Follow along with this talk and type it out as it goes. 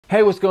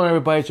Hey, what's going on,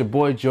 everybody? It's your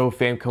boy Joe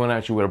Fame coming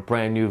at you with a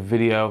brand new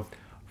video.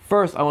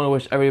 First, I want to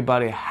wish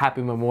everybody a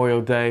happy Memorial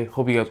Day.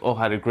 Hope you guys all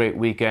had a great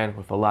weekend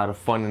with a lot of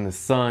fun in the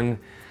sun.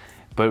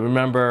 But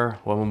remember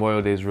what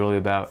Memorial Day is really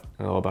about,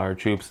 about our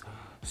troops.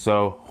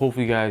 So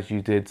hopefully, guys,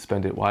 you did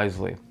spend it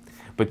wisely.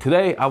 But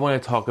today, I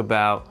want to talk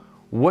about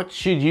what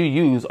should you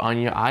use on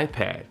your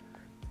iPad.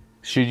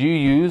 Should you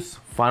use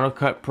Final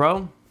Cut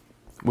Pro,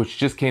 which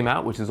just came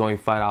out, which is only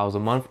 $5 a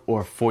month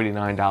or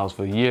 $49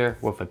 for the year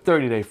with a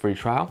 30-day free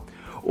trial?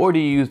 Or do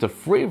you use the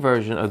free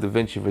version of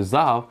Davinci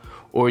Resolve,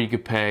 or you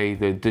could pay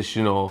the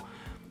additional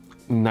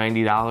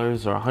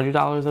 $90 or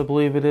 $100, I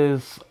believe it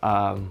is,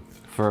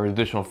 for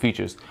additional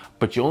features.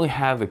 But you only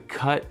have the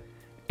cut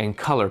and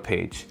color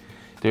page.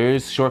 There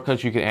is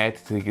shortcuts you can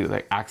add to get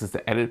like access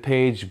to edit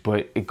page,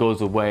 but it goes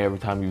away every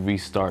time you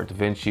restart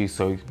Davinci,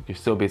 so you're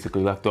still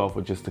basically left off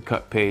with just the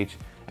cut page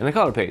and the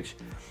color page.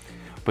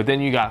 But then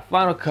you got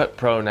Final Cut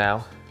Pro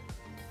now,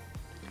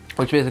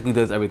 which basically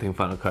does everything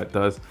Final Cut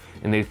does,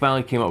 and they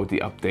finally came out with the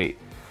update.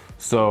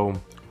 So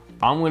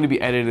I'm going to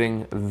be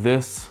editing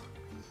this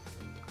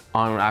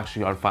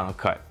actually on Final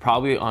Cut,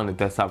 probably on the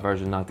desktop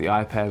version, not the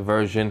iPad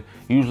version.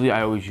 Usually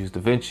I always use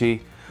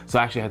Davinci, so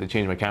I actually had to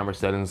change my camera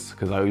settings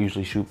because I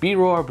usually shoot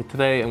B-roll, but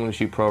today I'm going to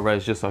shoot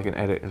ProRes just so I can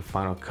edit in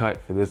Final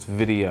Cut for this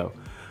video.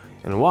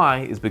 And why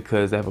is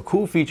because they have a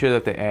cool feature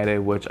that they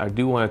added, which I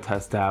do want to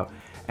test out,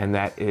 and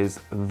that is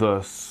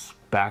the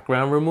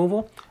background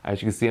removal. As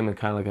you can see, I'm in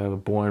kind of like a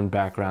boring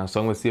background, so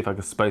I'm going to see if I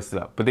can spice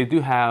it up. But they do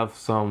have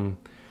some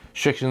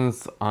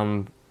restrictions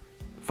on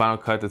Final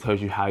Cut that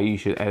tells you how you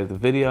should edit the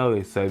video.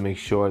 They said make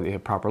sure that you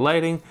have proper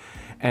lighting,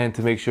 and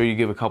to make sure you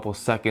give a couple of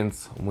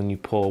seconds when you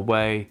pull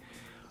away,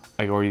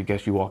 or you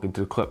guess you walk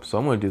into the clip. So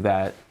I'm going to do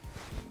that.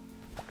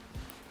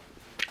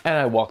 And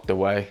I walked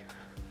away.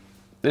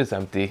 It's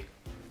empty.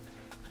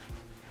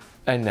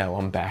 And now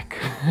I'm back.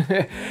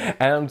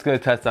 And I'm just gonna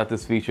test out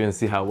this feature and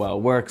see how well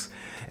it works.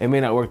 It may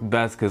not work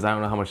best because I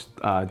don't know how much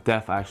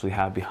depth I actually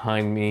have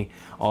behind me.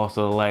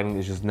 Also, the lighting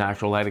is just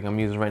natural lighting I'm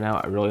using right now.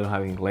 I really don't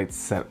have any lights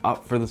set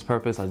up for this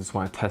purpose. I just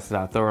want to test it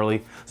out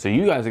thoroughly. So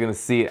you guys are gonna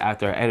see it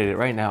after I edit it.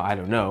 Right now, I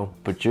don't know,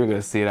 but you're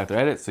gonna see it after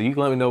I edit. So you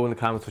can let me know in the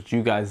comments what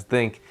you guys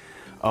think,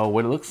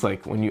 what it looks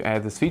like when you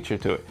add this feature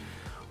to it.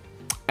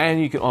 And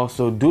you can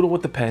also doodle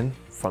with the pen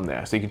from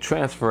there. So you can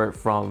transfer it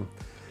from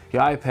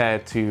your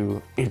iPad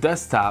to your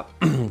desktop.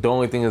 The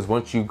only thing is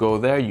once you go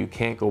there, you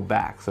can't go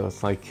back. So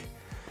it's like,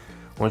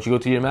 once you go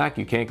to your Mac,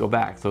 you can't go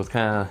back. So it's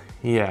kind of,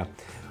 yeah.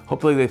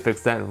 Hopefully they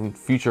fix that in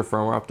future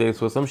firmware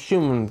updates, which I'm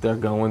assuming they're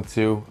going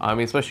to. I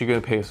mean, especially you're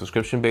gonna pay a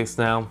subscription base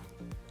now,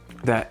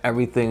 that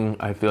everything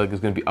I feel like is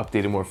gonna be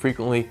updated more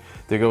frequently.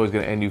 They're always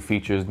gonna add new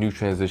features, new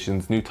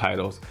transitions, new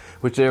titles,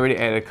 which they already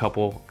added a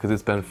couple because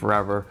it's been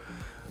forever.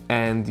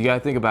 And you gotta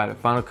think about it,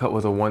 Final Cut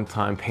was a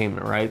one-time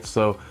payment, right?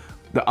 So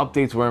the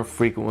updates weren't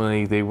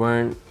frequently, they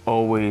weren't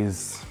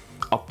always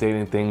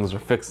updating things or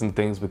fixing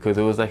things because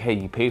it was like, hey,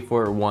 you paid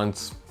for it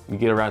once, you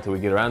get around to it, we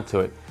get around to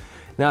it.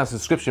 Now it's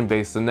subscription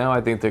based, so now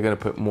I think they're gonna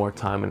put more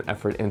time and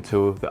effort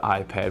into the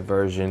iPad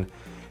version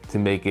to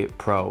make it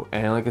pro.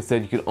 And like I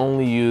said, you can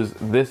only use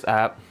this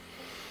app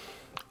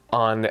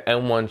on the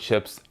M1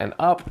 chips and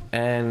up,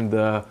 and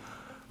the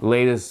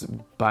latest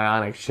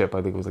Bionic chip,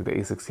 I think it was like the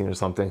A16 or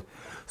something.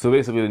 So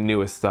basically the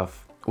newest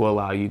stuff will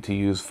allow you to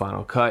use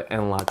Final Cut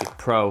and Logic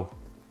Pro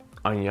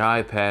on your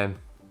iPad.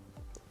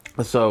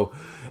 So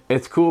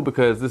it's cool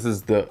because this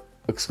is the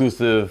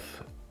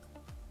exclusive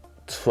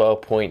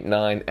 12.9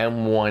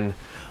 M1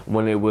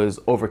 when it was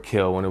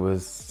overkill, when it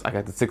was, I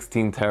got the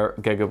 16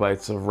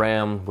 gigabytes of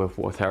RAM with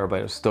 4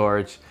 terabytes of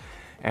storage,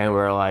 and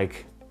we're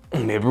like,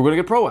 maybe we're gonna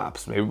get pro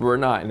apps, maybe we're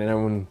not, and then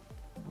everyone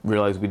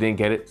realized we didn't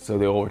get it, so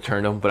they all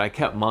returned them. But I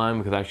kept mine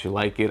because I actually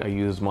like it. I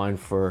use mine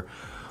for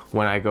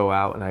when I go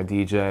out and I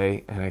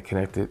DJ, and I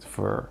connect it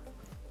for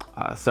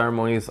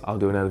ceremonies. I'll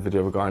do another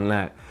video regarding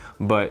that.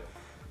 But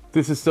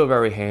this is still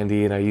very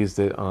handy, and I used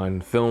it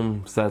on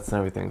film sets and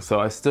everything. So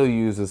I still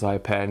use this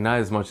iPad, not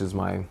as much as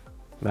my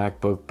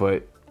MacBook,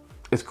 but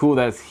it's cool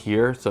that it's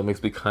here, so it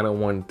makes me kind of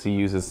want to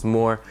use this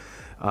more.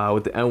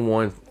 With the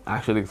M1,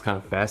 actually I think it's kind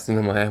of faster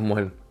than my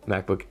M1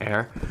 MacBook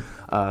Air.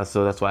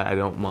 So that's why I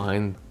don't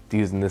mind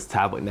using this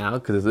tablet now,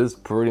 because it is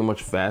pretty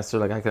much faster.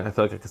 Like I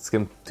feel like I could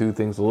skim through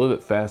things a little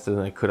bit faster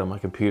than I could on my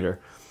computer,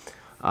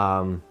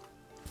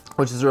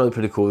 which is really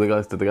pretty cool. They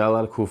got a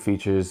lot of cool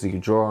features. You can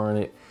draw on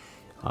it.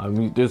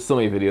 There's so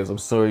many videos. I'm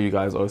sure you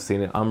guys all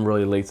seen it. I'm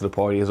really late to the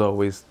party as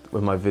always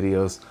with my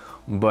videos,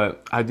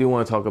 but I do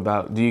want to talk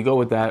about, do you go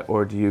with that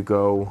or do you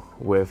go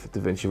with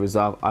Davinci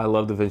Resolve? I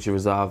love Davinci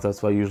Resolve.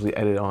 That's what I usually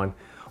edit on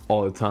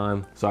all the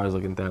time. Sorry, I was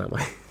looking down at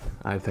my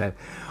iPad,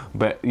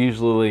 but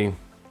usually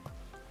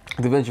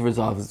Davinci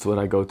Resolve is what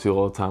I go to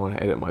all the time when I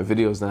edit my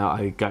videos now.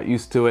 I got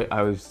used to it.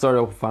 I started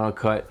off with Final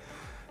Cut,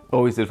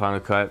 always did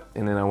Final Cut,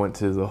 and then I went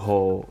to the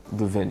whole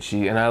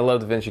Davinci. And I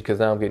love Davinci because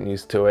now I'm getting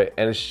used to it.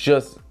 And it's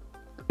just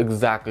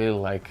exactly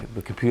like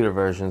the computer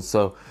version.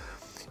 So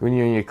when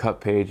you're in your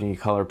cut page and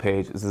your color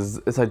page,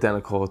 it's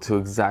identical to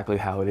exactly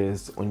how it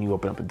is when you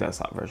open up a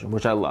desktop version,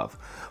 which I love.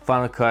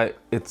 Final Cut,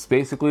 it's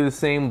basically the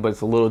same, but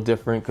it's a little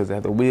different because they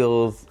have the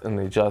wheels and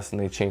they adjust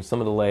and they change some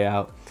of the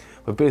layout.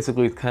 But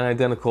basically it's kind of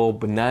identical,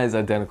 but not as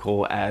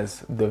identical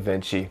as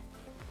Davinci.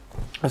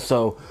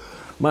 So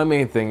my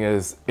main thing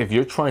is, if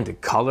you're trying to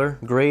color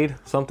grade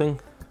something,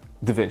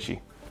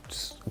 Davinci.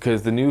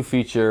 Because the new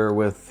feature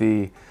with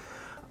the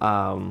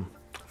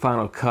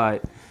Final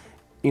Cut,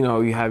 you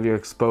know, you have your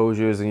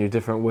exposures and your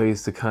different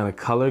ways to kind of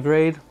color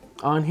grade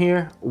on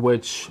here,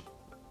 which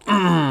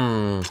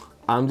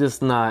I'm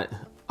just not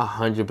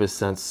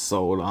 100%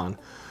 sold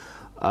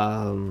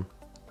on.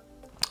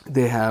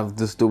 They have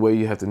just the way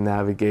you have to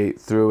navigate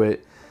through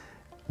it,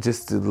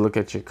 just to look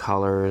at your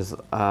colors.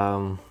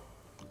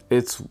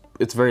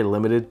 It's very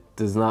limited.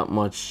 There's not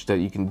much that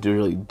you can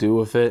really do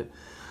with it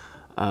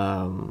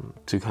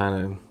to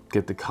kind of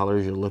get the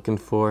colors you're looking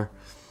for.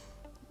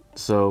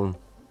 So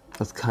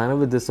that's kind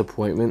of a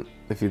disappointment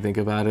if you think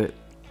about it.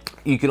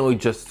 You can only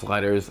adjust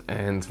sliders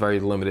and it's very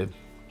limited.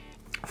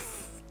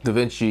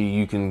 Davinci,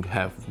 you can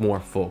have more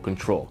full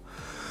control.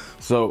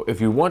 So if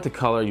you want the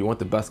color, you want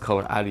the best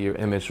color out of your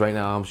image. Right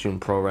now I'm shooting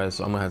ProRes,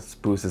 so I'm gonna have to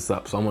boost this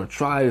up. So I'm gonna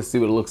try to see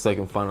what it looks like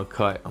in Final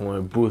Cut. I'm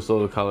gonna boost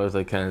all the colors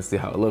I can and see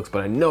how it looks,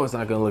 but I know it's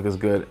not gonna look as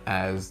good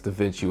as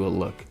Davinci will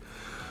look.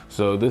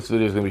 So this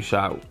video is gonna be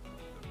shot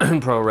in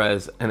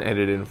ProRes and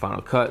edited in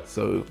Final Cut.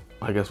 So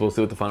I guess we'll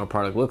see what the final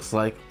product looks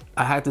like.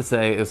 I had to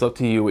say, it's up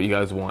to you what you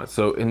guys want.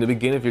 So in the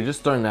beginning, if you're just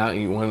starting out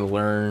and you want to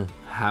learn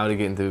how to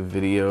get into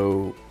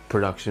video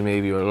production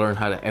maybe, or learn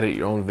how to edit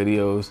your own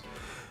videos,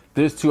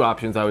 there's two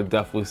options I would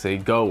definitely say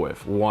go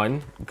with.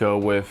 One, go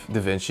with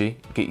Davinci.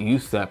 Get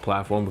used to that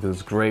platform because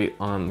it's great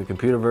on the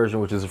computer version,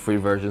 which is a free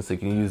version, so you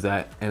can use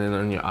that, and then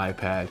on your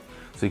iPad,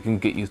 so you can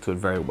get used to it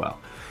very well.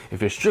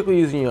 If you're strictly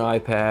using your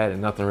iPad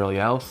and nothing really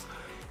else,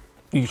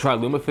 you can try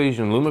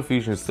Lumafusion.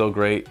 Lumafusion is still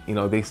great. You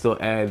know, they still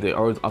add, they're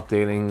always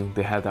updating.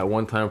 They have that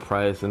one-time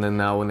price, and then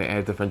now when they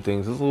add different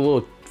things, there's a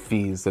little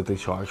fees that they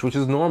charge, which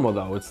is normal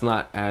though. It's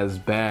not as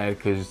bad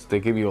because they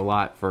give you a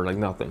lot for like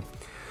nothing.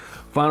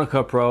 Final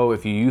Cut Pro,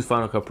 if you use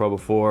Final Cut Pro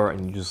before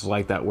and you just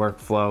like that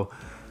workflow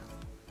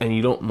and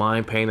you don't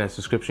mind paying that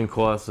subscription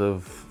cost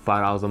of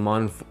 $5 a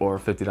month or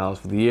 $50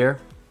 for the year,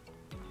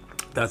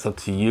 that's up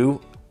to you.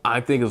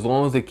 I think as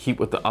long as they keep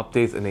with the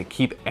updates and they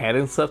keep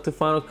adding stuff to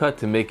Final Cut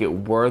to make it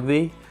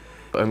worthy.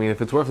 I mean,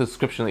 if it's worth the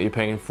subscription that you're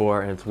paying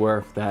for and it's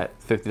worth that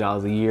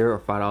 $50 a year or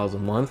 $5 a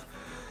month,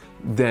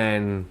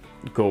 then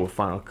go with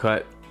Final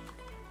Cut.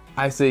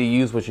 I say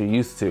use what you're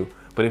used to.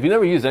 But if you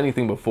never used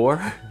anything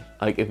before,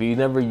 like if you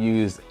never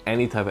used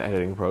any type of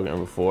editing program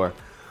before,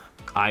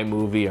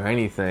 iMovie or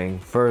anything,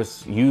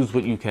 first use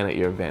what you can at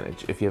your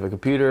advantage. If you have a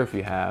computer, if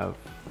you have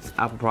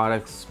Apple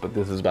products, but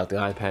this is about the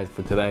iPad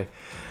for today,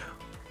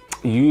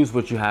 use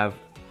what you have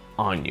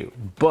on you.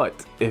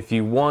 But if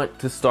you want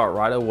to start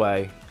right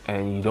away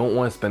and you don't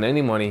want to spend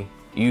any money,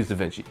 use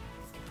Davinci.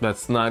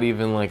 That's not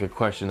even like a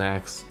question to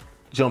ask.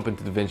 Jump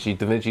into Davinci.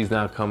 Davinci is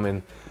now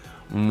coming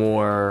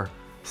more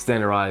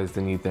standardized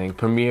than you think.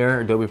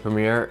 Premiere, Adobe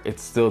Premiere,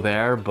 it's still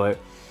there, but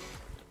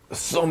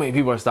so many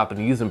people are stopping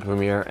using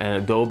Premiere,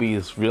 and Adobe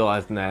is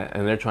realizing that,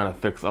 and they're trying to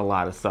fix a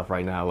lot of stuff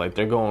right now. Like,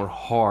 they're going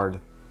hard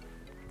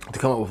to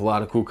come up with a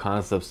lot of cool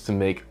concepts to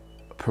make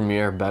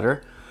Premiere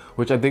better,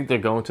 which I think they're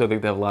going to. I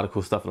think they have a lot of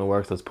cool stuff in the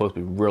works that's supposed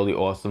to be really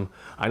awesome.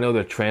 I know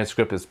their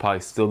transcript is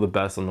probably still the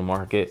best on the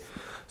market,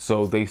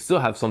 so they still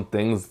have some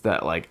things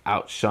that like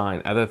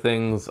outshine other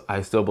things.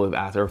 I still believe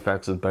After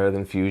Effects is better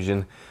than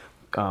Fusion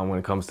when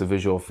it comes to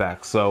visual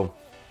effects. So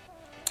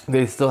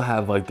they still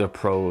have like their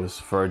pros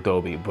for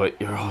Adobe, but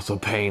you're also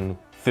paying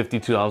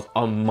 $52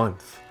 a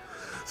month.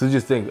 So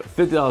just think,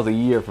 $50 a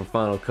year for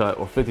Final Cut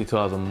or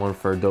 $52 a month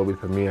for Adobe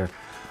Premiere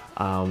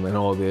and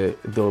all the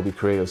Adobe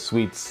Creative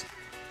Suites.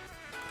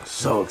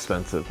 So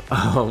expensive.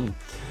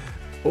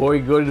 Or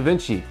you go to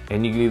Davinci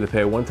and you can either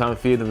pay a one-time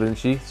fee at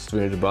Davinci, it's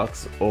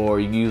 $300, or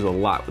you can use a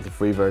lot with the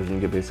free version.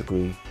 You can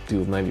basically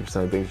do 90%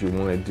 of the things you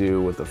want to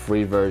do with the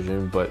free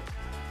version, but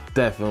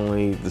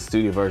definitely the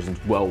studio version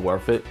is well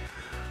worth it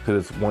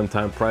because it's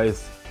one-time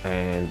price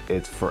and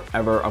it's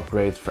forever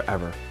upgrades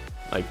forever.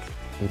 Like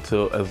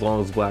until, as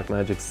long as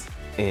Blackmagic's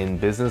in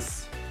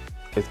business,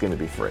 it's gonna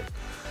be free.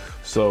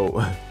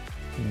 So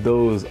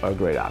those are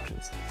great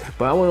options.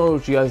 But I want to know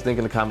what you guys think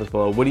in the comments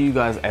below. What are you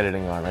guys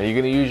editing on? Are you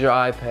going to use your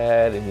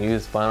iPad and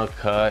use Final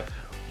Cut?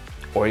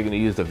 Or are you going to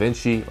use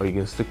Davinci? Or are you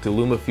going to stick to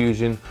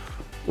Lumafusion?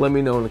 Let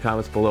me know in the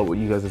comments below what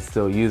you guys are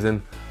still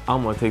using.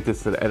 I'm going to take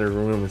this to the editing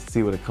room and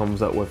see what it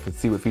comes up with and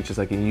see what features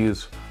I can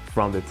use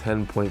from the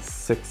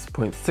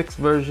 10.6.6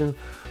 version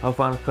of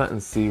Final Cut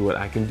and see what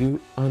I can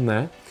do on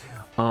that.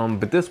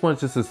 But this one's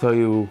just to tell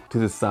you to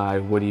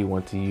decide what do you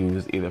want to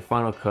use, either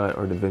Final Cut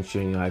or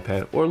Davinci on your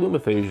iPad or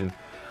Lumafusion.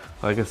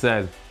 Like I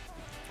said,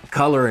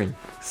 coloring,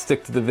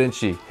 stick to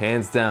Davinci,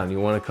 hands down. You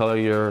want to color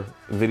your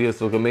videos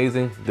to look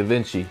amazing?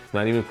 Davinci,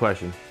 not even a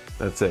question.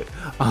 That's it.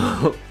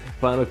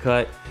 Final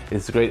Cut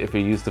is great if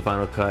you're used to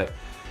Final Cut.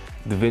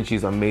 Davinci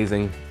is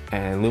amazing,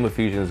 and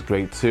Lumafusion is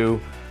great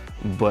too.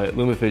 but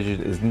Lumafusion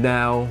is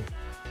now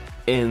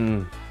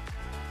in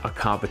a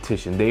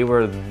competition. They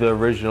were the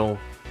original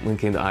when it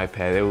came to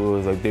iPad. It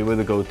was like they were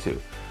the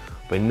go-to.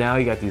 But now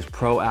you got these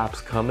pro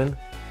apps coming.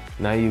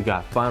 Now you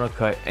got Final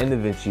Cut and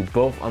Davinci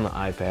both on the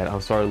iPad.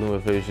 I'm sorry,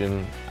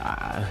 Lumafusion,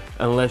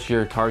 unless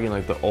you're targeting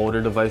like the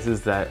older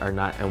devices that are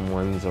not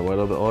M1s or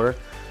whatever older,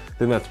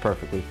 then that's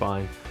perfectly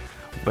fine.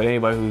 But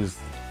anybody who's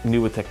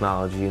new with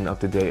technology and up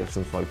to date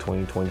since like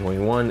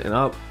 2021 and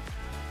up,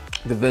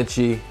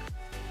 Davinci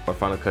or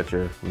Final Cut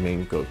your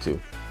main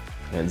go-to,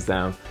 hands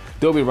down.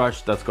 Adobe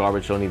Rush, that's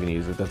garbage, don't even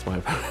use it. That's my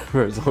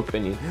personal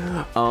opinion.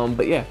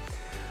 But yeah,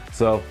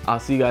 so I'll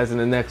see you guys in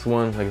the next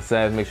one. Like I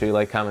said, make sure you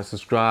like, comment,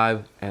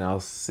 subscribe, and I'll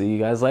see you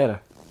guys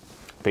later.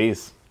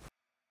 Peace.